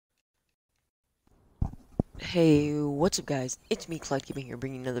Hey, what's up guys? It's me, Clyde Gaming here,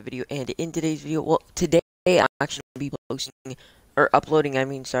 bringing another video, and in today's video, well, today I'm actually going to be posting, or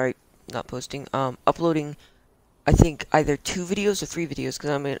uploading, sorry, not posting, uploading, I think, either 2 videos or 3 videos, because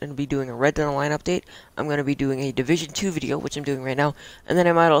I'm going to be doing a Red Dead Online update, I'm going to be doing a Division 2 video, which I'm doing right now, and then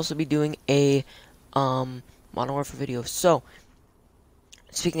I might also be doing a, Modern Warfare video. So,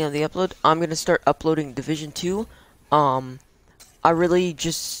 speaking of the upload, I'm going to start uploading Division 2, I really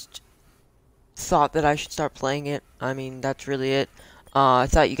just thought that I should start playing it. That's really it. I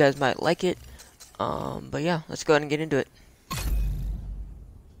thought you guys might like it. But yeah, let's go ahead and get into it.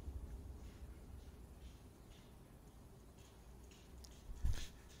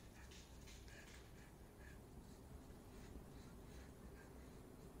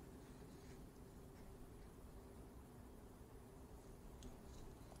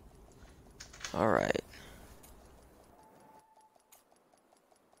 Alright.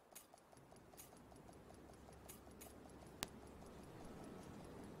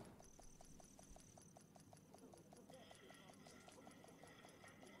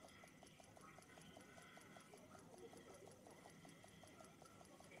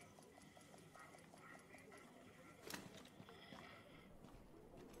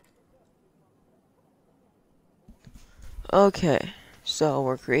 Okay. So,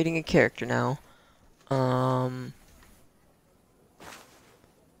 we're creating a character now. Um...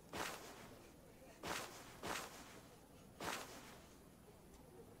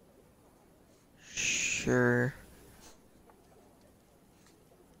 Sure.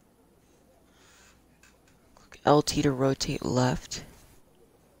 Click LT to rotate left.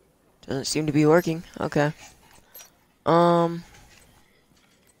 Doesn't seem to be working. Okay. Um...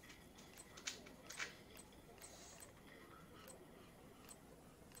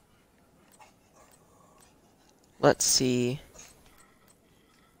 Let's see.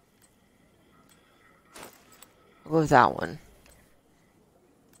 I'll go with that one.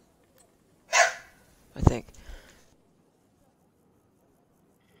 I think.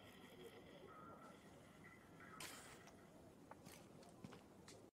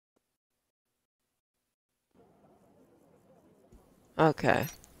 Okay.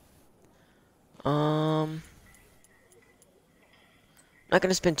 Not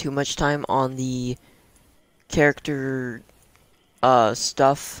gonna spend too much time on the character,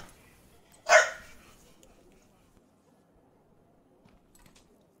 stuff.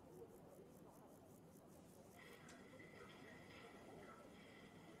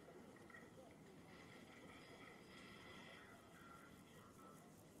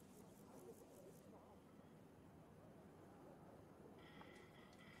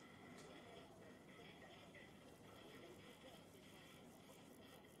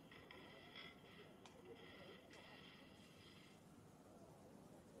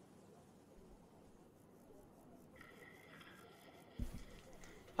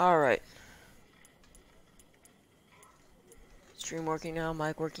 Alright. Stream working now,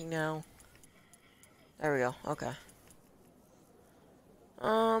 mic working now. There we go, okay.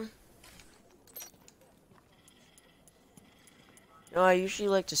 I usually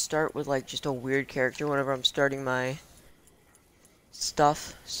like to start with, like, just a weird character whenever I'm starting my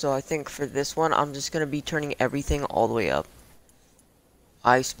stuff. So I think for this one, I'm just gonna be turning everything all the way up.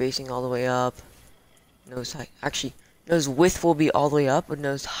 Eye spacing all the way up. Nose height. Actually, nose width will be all the way up, but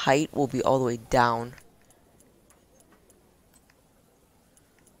nose height will be all the way down.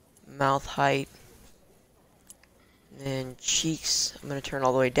 Mouth height. And then cheeks, I'm gonna turn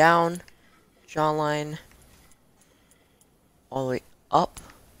all the way down. Jawline. All the way up.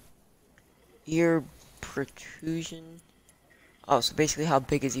 Ear protrusion. Oh, so basically how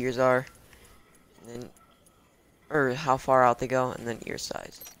big his ears are. And then, or how far out they go, and then ear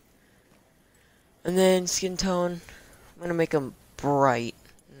size. And then skin tone, I'm gonna make him bright.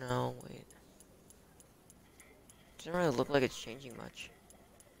 No, wait. Doesn't really look like it's changing much.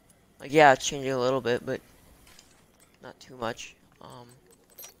 Like, yeah, it's changing a little bit, but not too much.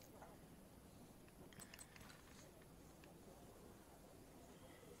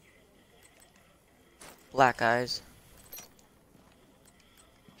 Black eyes.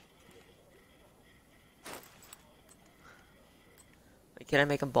 Wait, can I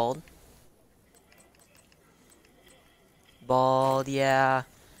make him bald? Bald, yeah.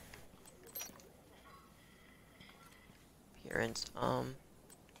 Appearance, what am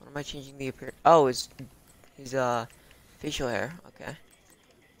I changing the appearance? Oh, his facial hair, okay.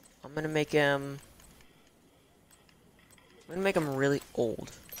 I'm gonna make him really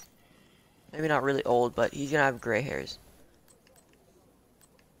old. Maybe not really old, but he's gonna have gray hairs.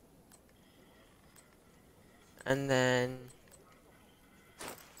 And then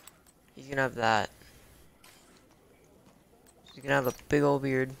he's gonna have that. You can have a big old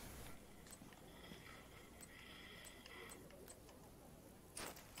beard.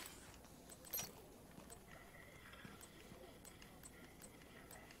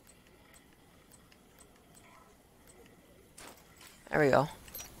 There we go.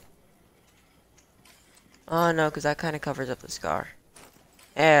 Oh no, because that kind of covers up the scar.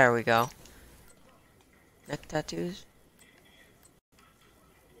 There we go. Neck tattoos.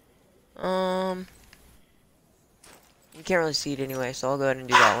 You can't really see it anyway, so I'll go ahead and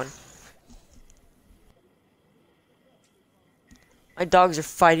do that one. My dogs are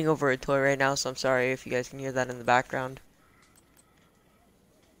fighting over a toy right now, so I'm sorry if you guys can hear that in the background.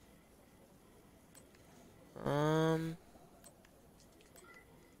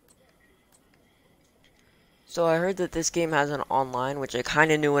 So I heard that this game has an online, which I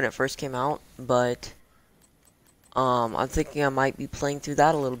kind of knew when it first came out, but I'm thinking I might be playing through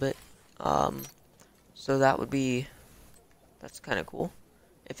that a little bit. So that's kind of cool.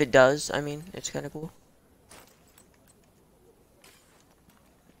 If it does, I mean, it's kind of cool.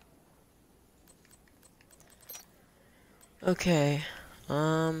 Okay,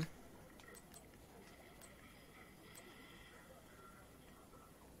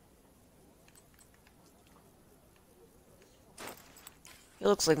 he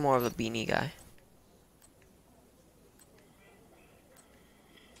looks like more of a beanie guy.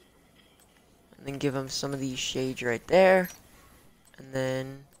 And then give him some of these shades right there. And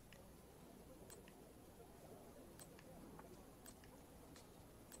then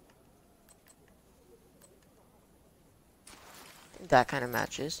I think that kind of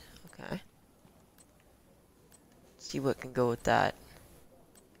matches. Okay. Let's see what can go with that.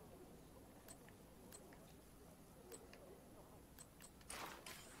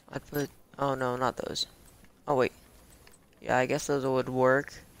 I'd put, oh no, not those. Oh wait. Yeah, I guess those would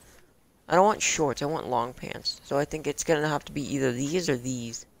work. I don't want shorts, I want long pants. So I think it's gonna have to be either these or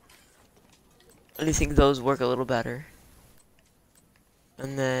these. I do think those work a little better.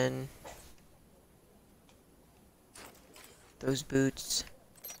 And then those boots.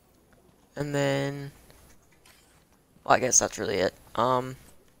 And then, well, I guess that's really it.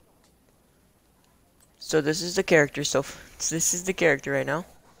 So this is the character, so this is the character right now.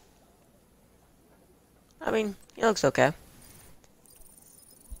 I mean, he looks okay.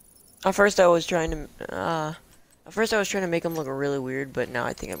 At first I was trying to make him look really weird, but now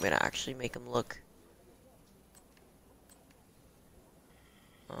I think I'm gonna actually make him look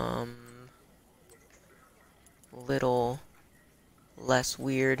a little less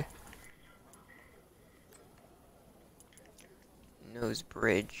weird. Nose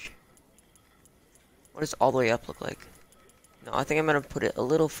bridge. What does all the way up look like? No, I think I'm gonna put it a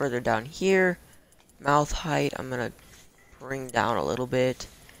little further down here. Mouth height, I'm gonna bring down a little bit.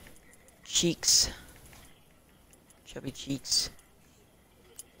 Cheeks. Chubby cheeks.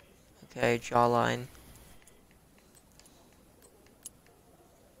 Okay, jawline.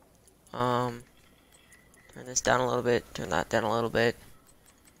 Turn this down a little bit, turn that down a little bit.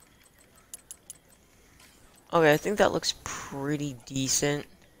 Okay, I think that looks pretty decent.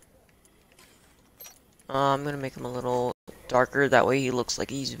 I'm gonna make him a little darker, that way he looks like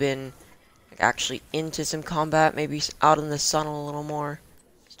he's been like actually into some combat, maybe out in the sun a little more.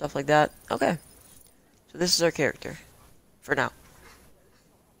 Stuff like that. Okay. So this is our character. For now.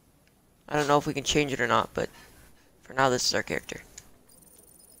 I don't know if we can change it or not, but for now this is our character.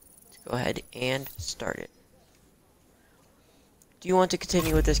 Let's go ahead and start it. Do you want to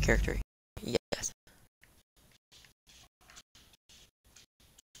continue with this character? Yes.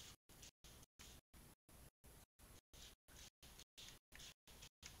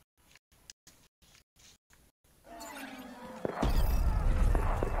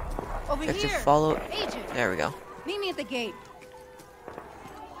 Over You have to here. follow. Agent, There we go. meet me at the gate.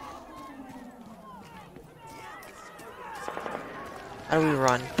 How do we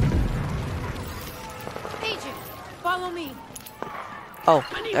run? Agent, follow me. Oh,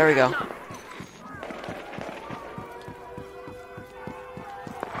 there we go.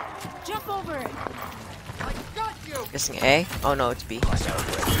 Jump over it. I got you! Guessing A? Oh no, it's B.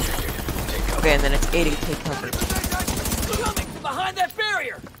 Okay, and then it's A to take cover. Coming from behind that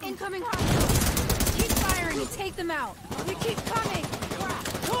barrier! Incoming hostile. Keep firing and take them out. We keep coming.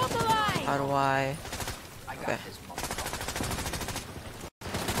 Hold the line. How do I? Okay.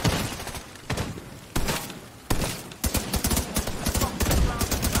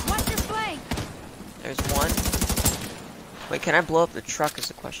 Watch your flank. There's one. Wait, can I blow up the truck is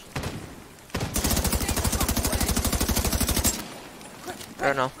the question. I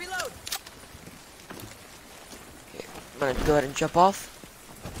don't know. Reload! Okay, I'm gonna go ahead and jump off.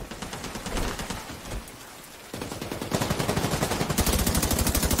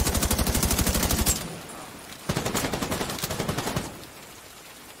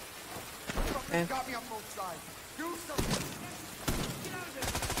 Okay. Got me on both sides. Do something. Get out of there.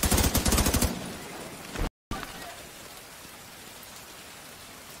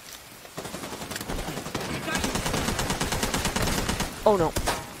 Oh no.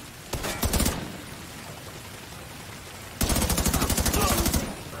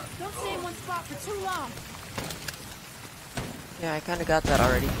 Don't stay in one spot for too long. Yeah, I kind of got that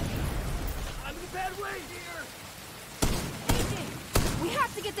already. I'm in a bad way here. AJ, we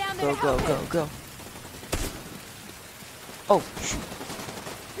have to get down there Go, and go, help go, him. go. Oh, shoot.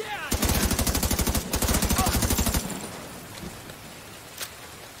 Yeah.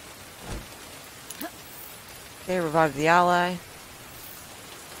 Okay, revive the ally.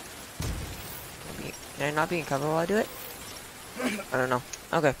 Can I not be in cover while I do it? I don't know.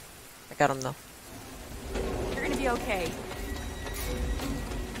 Okay. I got him though. You're gonna be okay.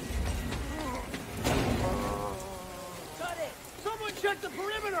 Got it. Someone check the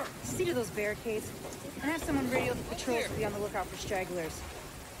perimeter. See to those barricades, and have someone radio the patrols to be on the lookout for stragglers.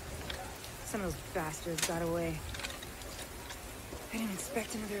 Some of those bastards got away. I didn't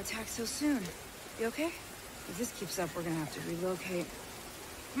expect another attack so soon. You okay? If this keeps up, we're gonna have to relocate.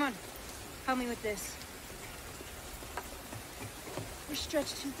 Come on, help me with this. We're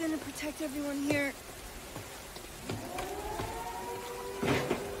stretched too thin to protect everyone here.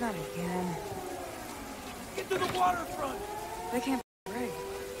 Not again. Get to the waterfront. They can't Greg.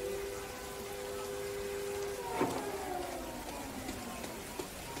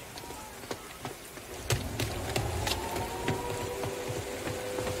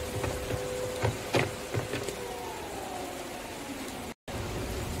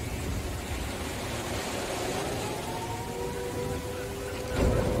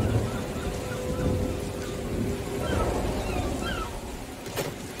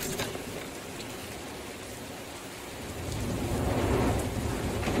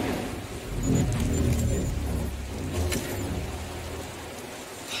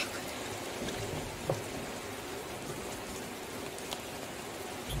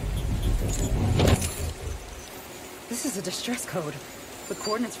 This is a distress code. The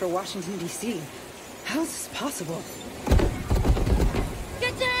coordinates for Washington, D.C. How is this possible?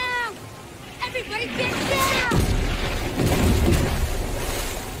 Get down! Everybody get down!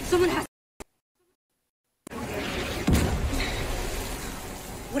 Someone has...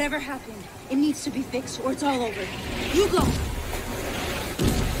 Whatever happened, it needs to be fixed or it's all over. You go!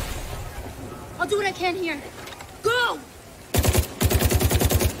 I'll do what I can here. Go!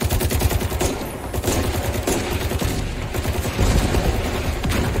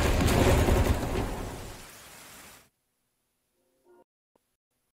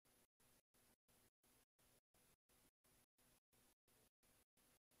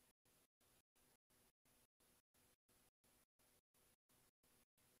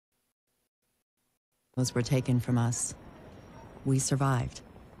 Those were taken from us. We survived.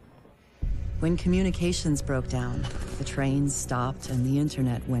 When communications broke down, the trains stopped and the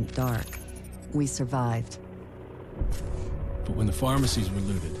internet went dark. We survived. But when the pharmacies were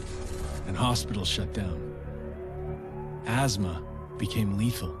looted and hospitals shut down, asthma became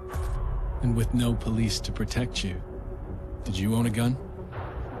lethal. And with no police to protect you, did you own a gun?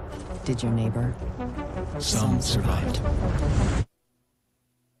 Did your neighbor? Some survived.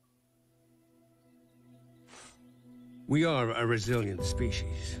 We are a resilient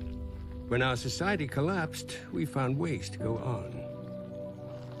species. When our society collapsed, we found ways to go on.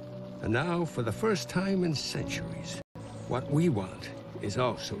 And now, for the first time in centuries, what we want is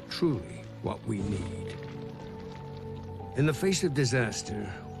also truly what we need. In the face of disaster,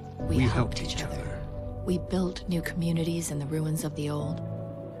 we helped each other. We built new communities in the ruins of the old.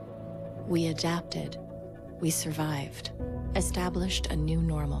 We adapted. We survived. Established a new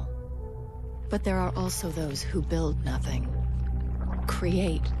normal. But there are also those who build nothing.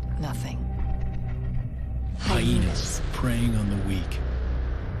 Create nothing. Hyenas preying on the weak.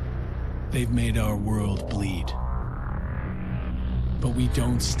 They've made our world bleed. But we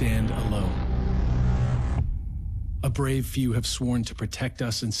don't stand alone. A brave few have sworn to protect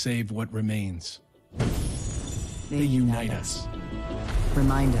us and save what remains. They unite us.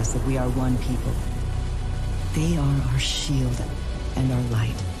 Remind us that we are one people. They are our shield and our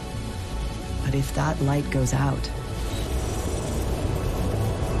light. But if that light goes out,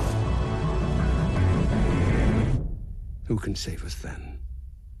 Who can save us then?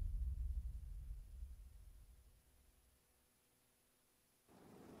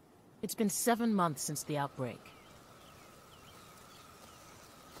 It's been 7 months since the outbreak.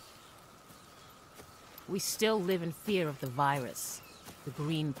 We still live in fear of the virus, the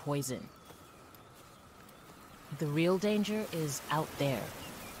green poison. The real danger is out there,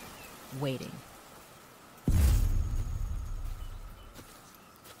 waiting.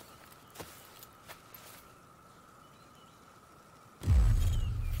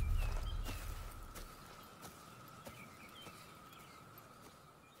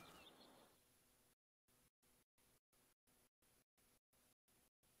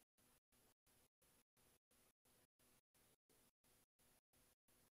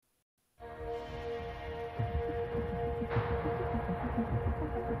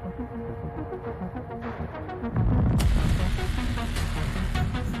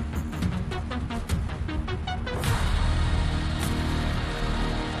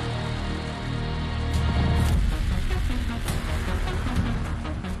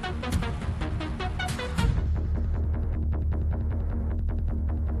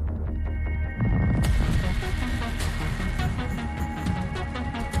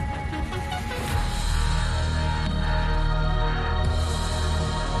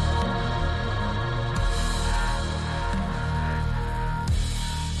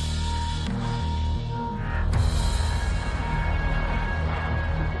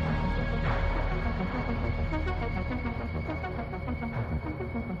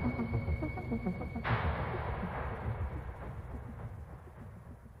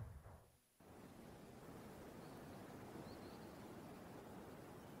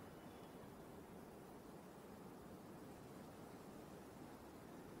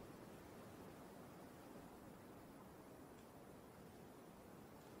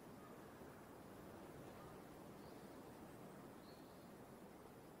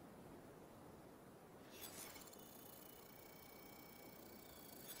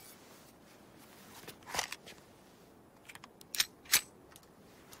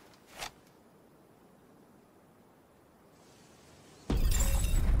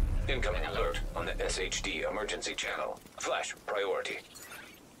 Incoming alert on the SHD emergency channel. Flash priority.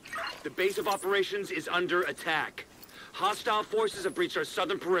 The base of operations is under attack. Hostile forces have breached our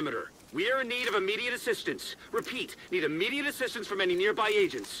southern perimeter. We are in need of immediate assistance. Repeat, need immediate assistance from any nearby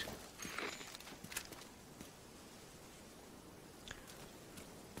agents.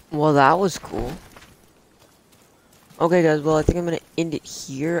 Well, that was cool. Okay, guys, well, I think I'm gonna end it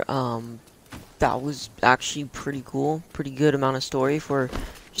here. That was actually pretty cool. Pretty good amount of story for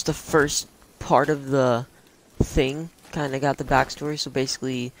just the first part of the thing. Kind of got the backstory, so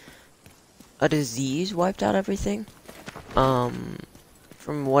basically a disease wiped out everything.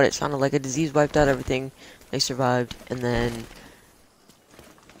 From what it sounded like, a disease wiped out everything. They survived, and then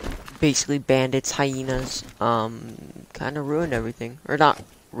basically bandits, hyenas, kind of ruined everything. Or not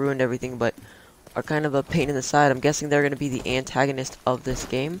ruined everything, but are kind of a pain in the side. I'm guessing they're going to be the antagonist of this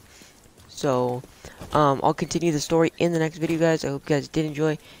game. So, I'll continue the story in the next video, guys. I hope you guys did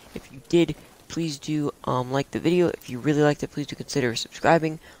enjoy. If you did, please do like the video. If you really liked it, please do consider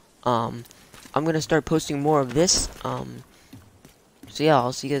subscribing. I'm going to start posting more of this. So yeah,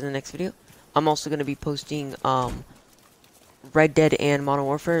 I'll see you guys in the next video. I'm also going to be posting Red Dead and Modern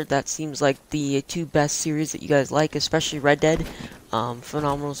Warfare. That seems like the two best series that you guys like, especially Red Dead.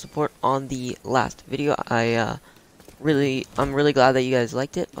 Phenomenal support on the last video. I'm really glad that you guys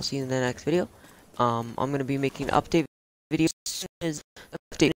liked it. I'll see you in the next video. I'm going to be making update videos as soon as the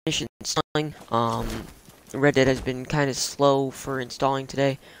update is installing. Red Dead has been kind of slow for installing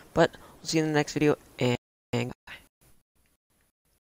today, but we'll see you in the next video, and bye.